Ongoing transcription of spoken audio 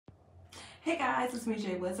Hey guys, it's me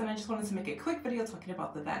Jacquemus, and I just wanted to make a quick video talking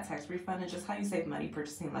about the VAT tax refund and just how you save money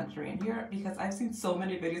purchasing luxury in Europe, because I've seen so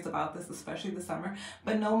many videos about this, especially this summer,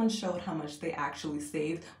 but no one showed how much they actually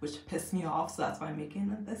saved, which pissed me off, so that's why I'm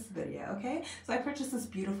making this video, okay? So I purchased this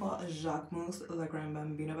beautiful Jacquemus La Grande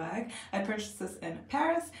Bambino bag. I purchased this in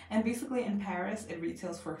Paris, and basically in Paris it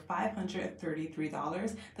retails for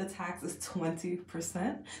 $533. The tax is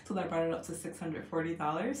 20%, so that brought it up to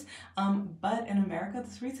 $640. But in America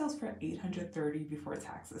this retails for $830 before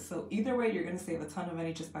taxes. So either way, you're going to save a ton of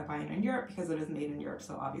money just by buying in Europe because it is made in Europe,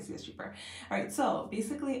 so obviously it's cheaper. All right, so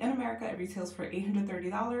basically in America it retails for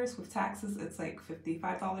 $830. With taxes it's like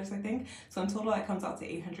 $55, I think. So in total that comes out to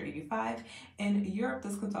 $885. In Europe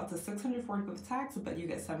this comes out to $640 with tax, but you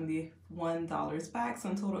get $71 back. So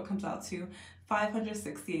in total it comes out to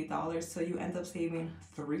 $568. So you end up saving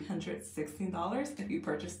 $316 if you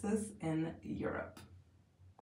purchase this in Europe.